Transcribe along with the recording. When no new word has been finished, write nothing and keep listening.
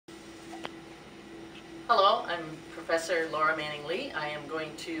Hello, I'm Professor Laura Manning-Lee. I am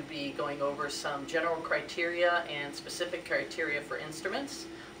going to be going over some general criteria and specific criteria for instruments.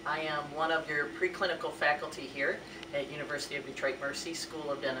 I am one of your preclinical faculty here at University of Detroit Mercy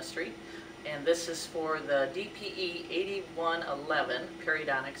School of Dentistry, and this is for the DPE 8111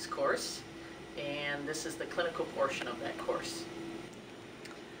 Periodontics course, and this is the clinical portion of that course.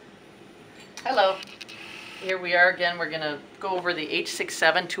 Hello. Here we are again. We're going to go over the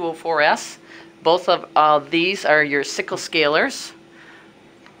H67204S. Both of these are your sickle scalers.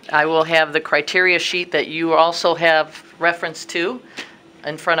 I will have the criteria sheet that you also have reference to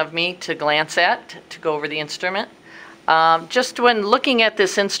in front of me to glance at to go over the instrument. Just when looking at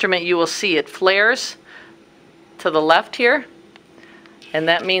this instrument, you will see it flares to the left here, and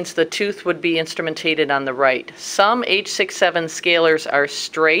that means the tooth would be instrumentated on the right. Some H67 scalers are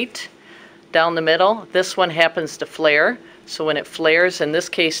straight down the middle. This one happens to flare, so when it flares, in this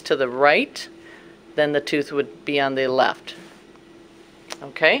case to the right, then the tooth would be on the left.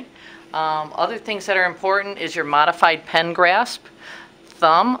 Okay. Other things that are important is your modified pen grasp.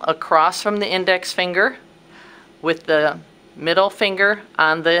 Thumb across from the index finger with the middle finger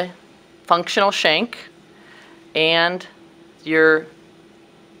on the functional shank, and your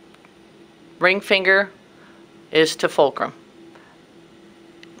ring finger is to fulcrum.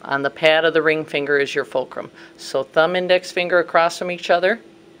 On the pad of the ring finger is your fulcrum. So thumb, index finger across from each other.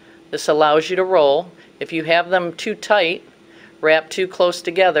 This allows you to roll. If you have them too tight, wrapped too close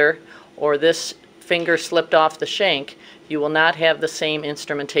together, or this finger slipped off the shank, you will not have the same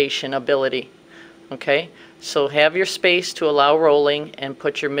instrumentation ability. Okay? So have your space to allow rolling, and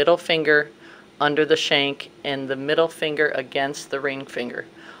put your middle finger under the shank and the middle finger against the ring finger.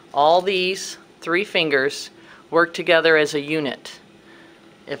 All these three fingers work together as a unit.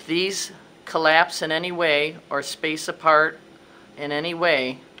 If these collapse in any way or space apart in any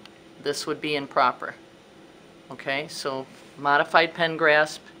way, this would be improper. Okay, so modified pen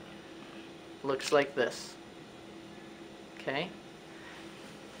grasp looks like this. Okay,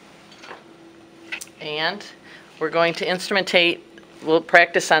 and we're going to instrumentate. We'll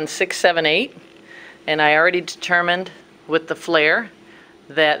practice on 6, 7, 8, and I already determined with the flare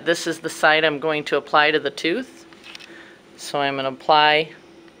that this is the side I'm going to apply to the tooth. So I'm going to apply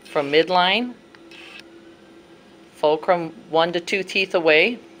from midline, fulcrum 1 to 2 teeth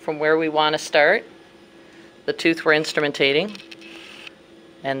away from where we want to start the tooth we're instrumentating,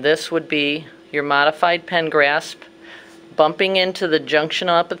 and this would be your modified pen grasp, bumping into the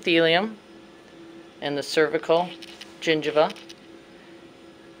junctional epithelium and the cervical gingiva,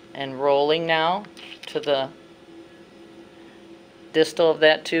 and rolling now to the distal of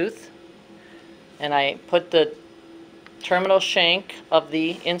that tooth. And I put the terminal shank of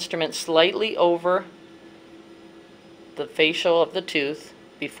the instrument slightly over the facial of the tooth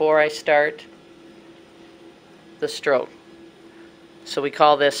before I start the stroke. So we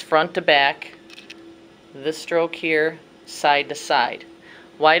call this front to back, this stroke here side to side.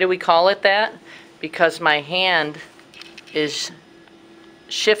 Why do we call it that? Because my hand is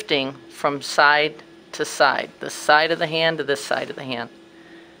shifting from side to side, this side of the hand to this side of the hand.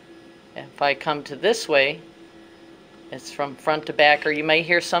 If I come to this way, it's from front to back, or you may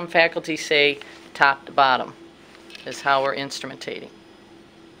hear some faculty say top to bottom is how we're instrumentating.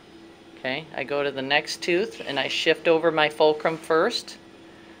 Okay, I go to the next tooth and I shift over my fulcrum first.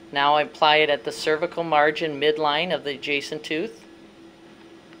 Now I apply it at the cervical margin midline of the adjacent tooth,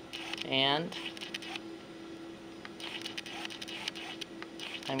 and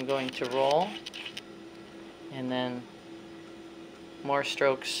I'm going to roll, and then more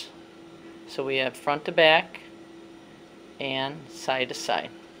strokes. So we have front to back and side to side.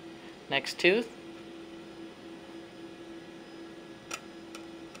 Next tooth.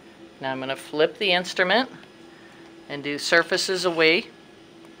 Now I'm going to flip the instrument and do surfaces away.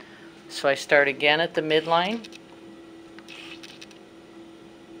 So I start again at the midline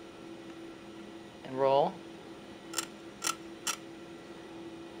and roll.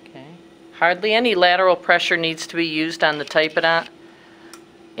 Okay. Hardly any lateral pressure needs to be used on the typodont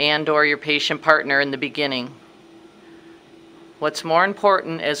and or your patient partner in the beginning. What's more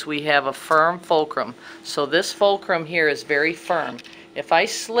important is we have a firm fulcrum. So this fulcrum here is very firm. If I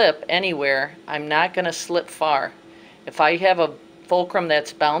slip anywhere, I'm not going to slip far. If I have a fulcrum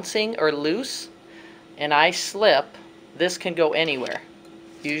that's bouncing or loose and I slip, this can go anywhere.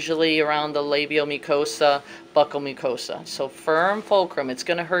 Usually around the labial mucosa, buccal mucosa. So firm fulcrum. It's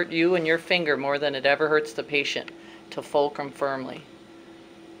going to hurt you and your finger more than it ever hurts the patient to fulcrum firmly.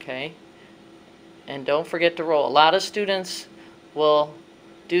 Okay? And don't forget to roll. A lot of students will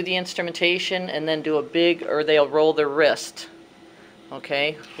do the instrumentation and then do a big, or they'll roll their wrist.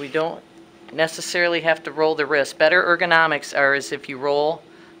 Okay? We don't don't necessarily have to roll the wrist. Better ergonomics are as if you roll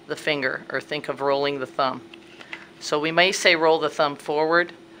the finger or think of rolling the thumb. So we may say roll the thumb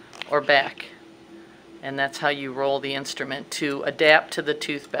forward or back, and that's how you roll the instrument to adapt to the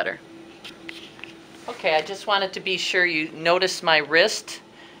tooth better. Okay, I just wanted to be sure you notice my wrist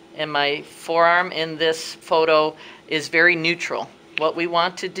and my forearm in this photo is very neutral. What we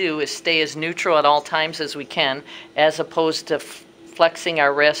want to do is stay as neutral at all times as we can, as opposed to flexing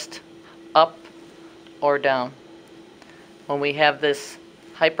our wrist up or down. When we have this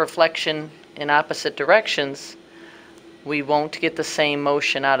hyperflexion in opposite directions, we won't get the same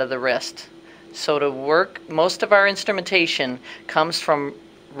motion out of the wrist. So to work, most of our instrumentation comes from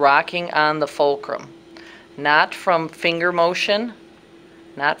rocking on the fulcrum, not from finger motion,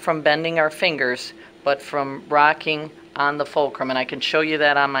 not from bending our fingers, but from rocking on the fulcrum. And I can show you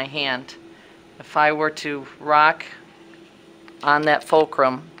that on my hand. If I were to rock on that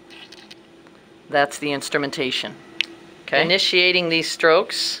fulcrum, that's the instrumentation. Okay. Initiating these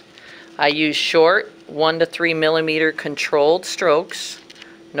strokes, I use short 1 to 3 millimeter controlled strokes.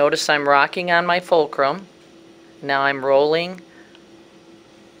 Notice I'm rocking on my fulcrum. Now I'm rolling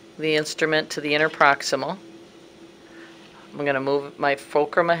the instrument to the interproximal. I'm going to move my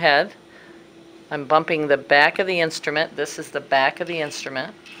fulcrum ahead. I'm bumping the back of the instrument. This is the back of the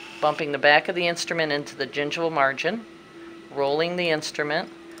instrument. Bumping the back of the instrument into the gingival margin. Rolling the instrument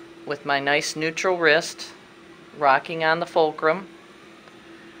with my nice neutral wrist, rocking on the fulcrum.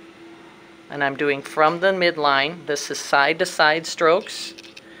 And I'm doing from the midline. This is side to side strokes.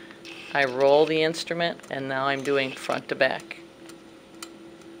 I roll the instrument, and now I'm doing front to back.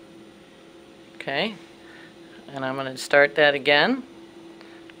 Okay, and I'm going to start that again.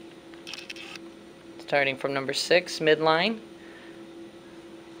 Starting from number 6, midline.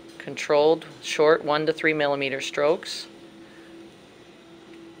 Controlled, short 1 to 3 millimeter strokes.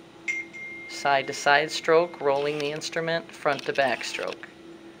 Side to side stroke, rolling the instrument, front to back stroke.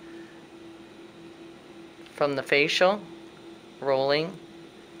 From the facial, rolling,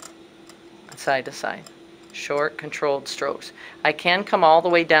 side to side. Short, controlled strokes. I can come all the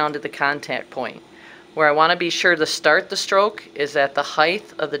way down to the contact point. Where I want to be sure to start the stroke is at the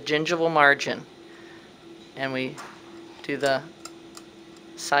height of the gingival margin. And we do the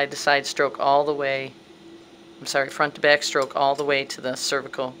side to side stroke all the way, front to back stroke all the way to the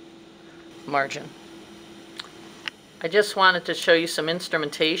cervical margin. I just wanted to show you some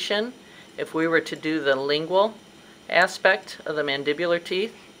instrumentation if we were to do the lingual aspect of the mandibular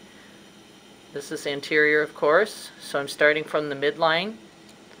teeth. This is anterior, of course, so I'm starting from the midline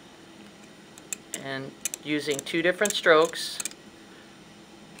and using 2 different strokes,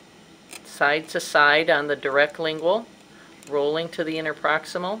 side to side on the direct lingual, rolling to the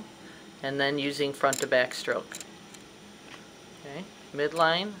interproximal, and then using front to back stroke. Okay,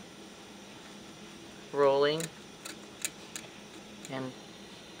 midline, rolling, and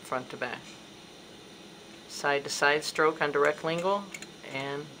front to back. Side to side stroke on direct lingual,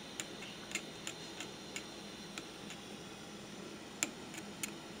 and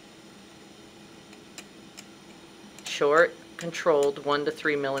short, controlled 1 to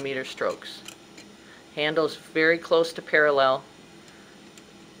 3 millimeter strokes. Handles very close to parallel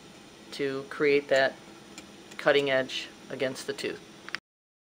to create that cutting edge against the tooth.